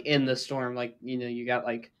kind of like in the storm? Like, you know, you got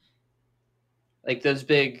like those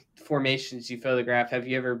big formations you photograph. Have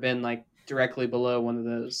you ever been like directly below one of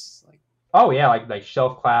those? Like, oh yeah, like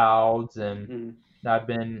shelf clouds, and I've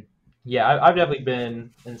been. Yeah, I've definitely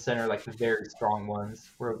been in the center, like the very strong ones,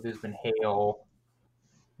 where there's been hail,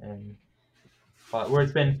 and where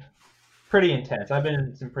it's been pretty intense. I've been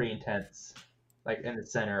in some pretty intense, like in the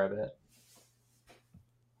center of it.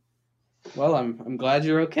 Well, I'm glad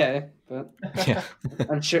you're okay, but yeah.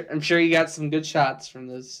 I'm sure you got some good shots from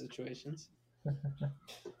those situations.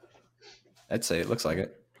 I'd say it looks like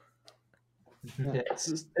it. Yeah.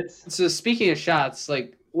 So speaking of shots,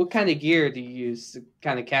 like, what kind of gear do you use to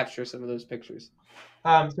kind of capture some of those pictures?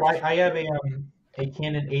 So I have a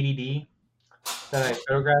Canon 80D that I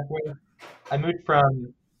photograph with. I moved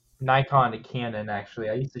from Nikon to Canon, actually.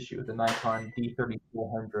 I used to shoot with the Nikon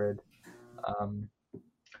D3400.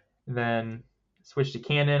 Then switched to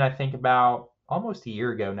Canon, I think about almost a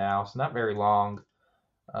year ago now, so not very long.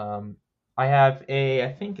 I have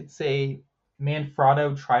I think it's a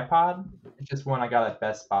Manfrotto tripod. It's just one I got at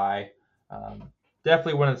Best Buy.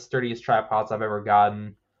 Definitely one of the sturdiest tripods I've ever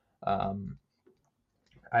gotten.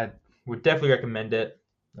 I would definitely recommend it.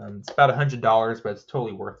 It's about $100, but it's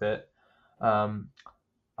totally worth it. I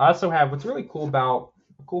also have, what's really cool about,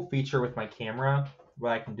 a cool feature with my camera,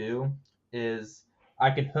 what I can do is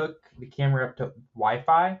I can hook the camera up to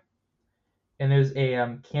Wi-Fi, and there's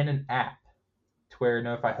a Canon app to where, you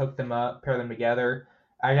know, if I hook them up, pair them together,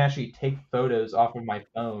 I can actually take photos off of my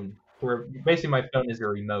phone, where basically my phone is a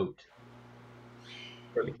remote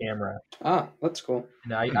for the camera. Ah, that's cool.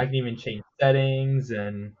 And I can even change settings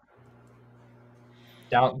and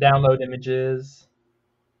download images.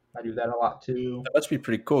 I do that a lot too. That must be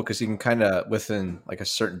pretty cool because you can kind of, within like a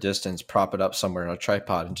certain distance, prop it up somewhere on a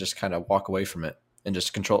tripod and just kind of walk away from it and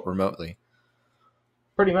just control it remotely.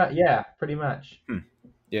 Pretty much, yeah, pretty much.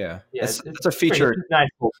 Yeah, yeah, that's a feature. It's nice.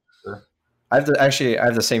 I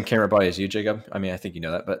have the same camera body as you, Jacob. I mean, I think you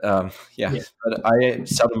know that, but yeah. But I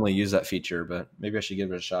seldomly use that feature, but maybe I should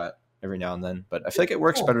give it a shot every now and then. But I feel like it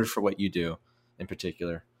works better for what you do, in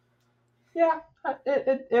particular. Yeah,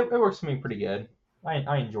 it works for me pretty good.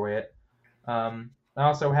 I enjoy it. I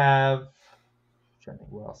also have, I'm trying to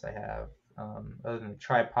think what else I have other than the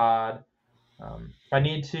tripod. If I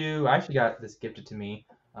need to, I actually got this gifted to me.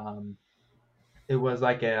 It was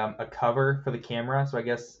like a cover for the camera, so I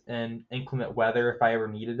guess in inclement weather, if I ever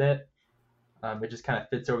needed it, it just kind of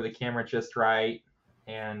fits over the camera just right,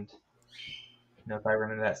 and you know, if I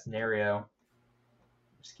run into that scenario,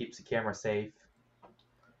 it just keeps the camera safe.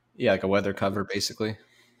 Yeah, like a weather cover, basically.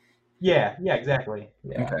 Yeah, exactly.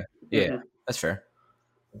 Yeah. Okay. Yeah, that's fair.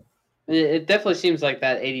 It definitely seems like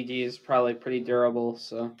that 80D is probably pretty durable,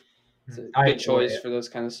 so it's a good choice for those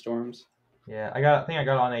kind of storms. Yeah, I think I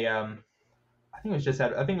got on I think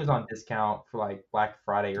it was on discount for like Black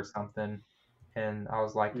Friday or something, and I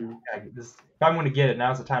was like, if I'm going to get it,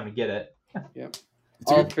 now's the time to get it. Yeah.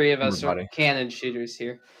 All three of us are Canon shooters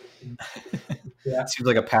here. Yeah. It seems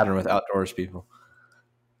like a pattern with outdoors people.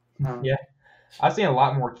 Yeah. I've seen a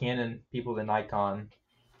lot more Canon people than Nikon.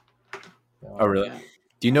 So, oh, really? Yeah.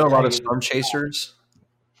 Do you know a lot of storm chasers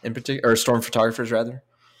in particular, or storm photographers rather?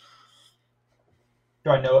 Do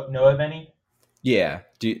I know of any? Yeah.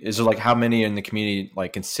 Is there like how many in the community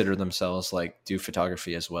like consider themselves like do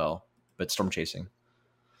photography as well, but storm chasing?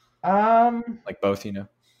 Like both, you know?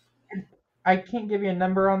 I can't give you a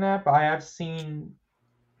number on that, but I have seen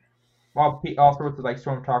all sorts of like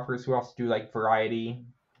storm photographers who also do like variety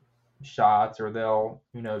shots, or they'll,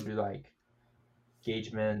 you know, do like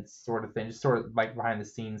engagements sort of thing, just sort of like behind the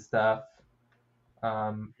scenes stuff.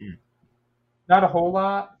 Not a whole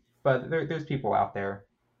lot, but there's people out there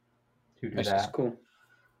who do that. That's cool.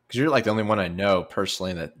 Because you're like the only one I know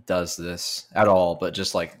personally that does this at all, but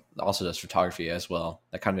just like also does photography as well.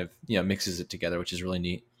 That kind of, you know, mixes it together, which is really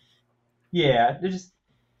neat. Yeah,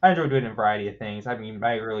 I enjoy doing a variety of things. I mean,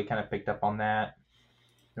 I really kind of picked up on that.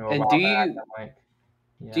 And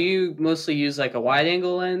do you mostly use like a wide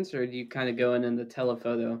angle lens, or do you kind of go in the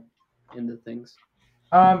telephoto into things?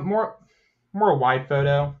 More wide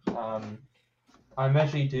photo. I'm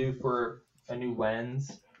actually due for a new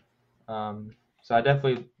lens. So I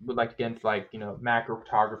definitely would like to get into like, you know, macro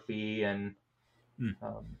photography and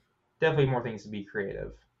definitely more things to be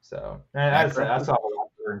creative. So that's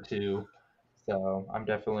all learn too. So I'm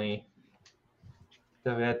definitely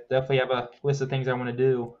have a list of things I want to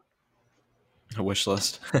do. A wish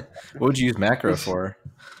list. What would you use macro for?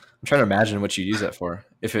 I'm trying to imagine what you use that for.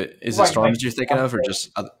 If it is it storms you're thinking of, or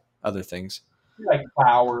just other things? Like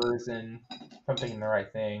flowers, and if I'm thinking the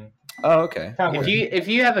right thing. Oh, okay. If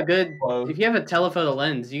you have a telephoto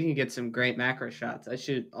lens, you can get some great macro shots. I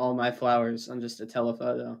shoot all my flowers on just a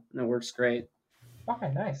telephoto, and it works great.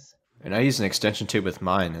 Okay, nice. And I use an extension tube with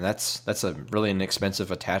mine, and that's a really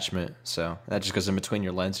inexpensive attachment. So that just goes in between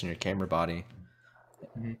your lens and your camera body.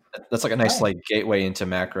 Mm-hmm. That's like a nice like gateway into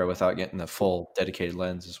macro without getting the full dedicated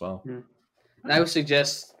lens as well. Mm-hmm. And I would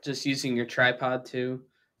suggest just using your tripod too,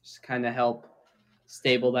 just to kind of help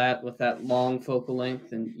stable that with that long focal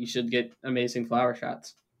length, and you should get amazing flower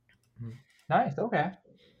shots. Nice. Okay.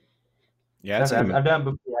 Yeah, I've done it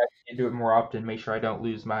before. I can do it more often. Make sure I don't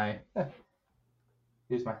lose my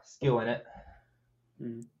skill in it.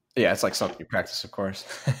 Yeah, it's like something you practice, of course.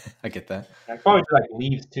 I get that. I probably do like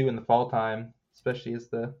leaves too in the fall time, especially as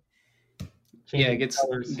the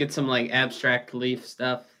get some like abstract leaf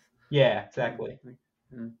stuff. Yeah, exactly.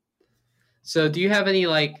 Yeah. So, do you have any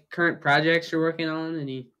like current projects you're working on?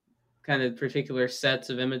 Any kind of particular sets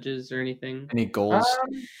of images or anything? Any goals?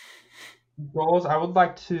 Goals. I would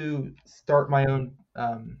like to start my own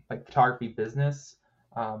like photography business.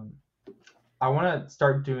 I want to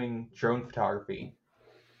start doing drone photography.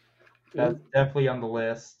 That's definitely on the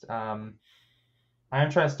list. I am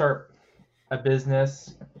trying to start a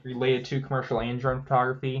business related to commercial and drone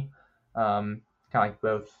photography. Kind of like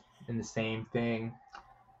both in the same thing.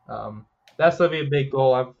 That's going to be a big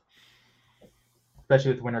goal.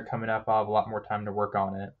 Especially with winter coming up, I'll have a lot more time to work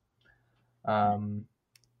on it.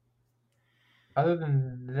 Other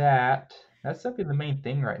than that, that's definitely the main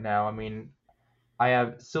thing right now. I mean,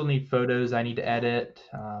 I still need photos I need to edit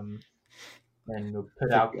and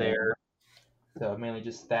put out there. So mainly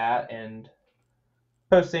just that and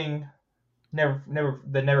posting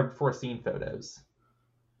never before seen photos.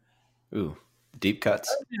 Ooh, deep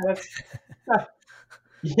cuts.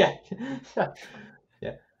 Yeah.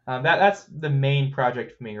 Yeah. That's the main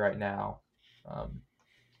project for me right now.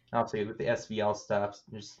 Obviously with the SVL stuff,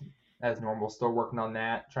 just as normal, still working on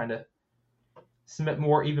that, trying to submit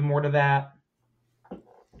even more to that.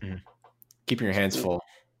 Keeping your hands full.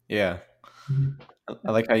 Yeah.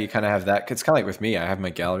 I like how you kind of have that. It's kind of like with me. I have my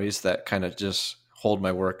galleries that kind of just hold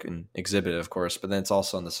my work and exhibit it, of course, but then it's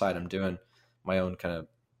also on the side I'm doing my own kind of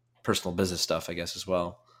personal business stuff, I guess, as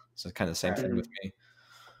well. So it's kind of the same thing with me.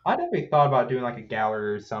 I definitely thought about doing like a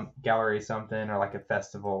gallery or something, or like a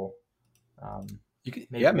festival. You could,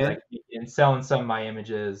 maybe man. And selling some of my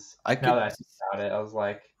images. Now that I think about it, I was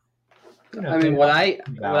like, I mean, what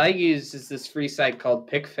I use is this free site called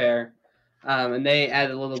Pickfair, and they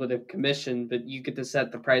add a little bit of commission, but you get to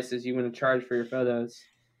set the prices you want to charge for your photos,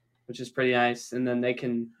 which is pretty nice. And then they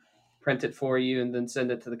can print it for you and then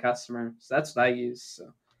send it to the customer. So that's what I use.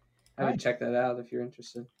 So I would check that out if you're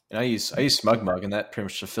interested. And I use SmugMug, and that pretty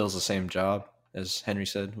much fulfills the same job as Henry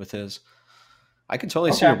said with his. I could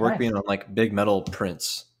totally see your work being on like big metal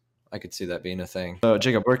prints. I could see that being a thing. So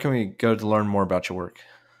Jacob, where can we go to learn more about your work?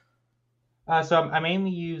 So I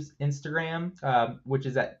mainly use Instagram, which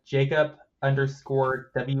is at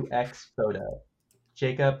Jacob_WXphoto.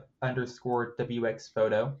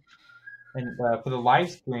 Jacob_WXphoto. And for the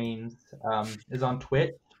live streams is on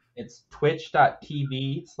Twitch. It's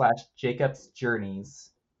twitch.tv/JacobsJourneys.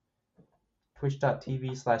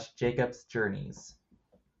 Twitch.tv/JacobsJourneys.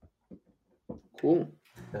 Cool.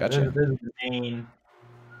 So gotcha. Those are the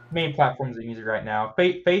main platforms I'm using right now.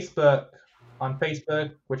 Facebook,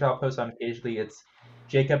 which I'll post on occasionally, it's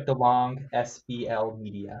Jacob DeLong SBL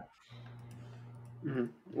Media. Mm-hmm.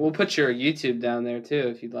 We'll put your YouTube down there too,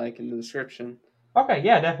 if you'd like, in the description. Okay,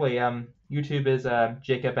 yeah, definitely. YouTube is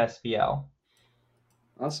Jacob SBL.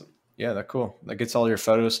 Awesome. Yeah, that's cool. That gets all your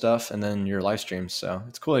photo stuff and then your live streams. So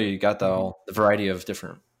it's cool you got the variety of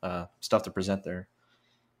different stuff to present there.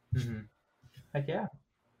 Mm-hmm. Heck yeah.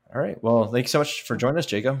 All right. Well, thank you so much for joining us,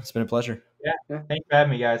 Jacob. It's been a pleasure. Yeah. Thanks for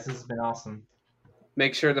having me, guys. This has been awesome.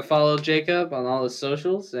 Make sure to follow Jacob on all his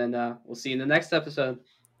socials, and we'll see you in the next episode.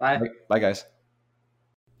 Bye. Bye, guys.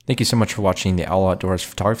 Thank you so much for watching the Owl Outdoors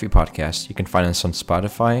Photography Podcast. You can find us on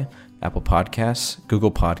Spotify, Apple Podcasts,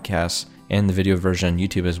 Google Podcasts, and the video version on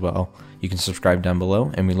YouTube as well. You can subscribe down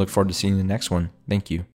below, and we look forward to seeing you in the next one. Thank you.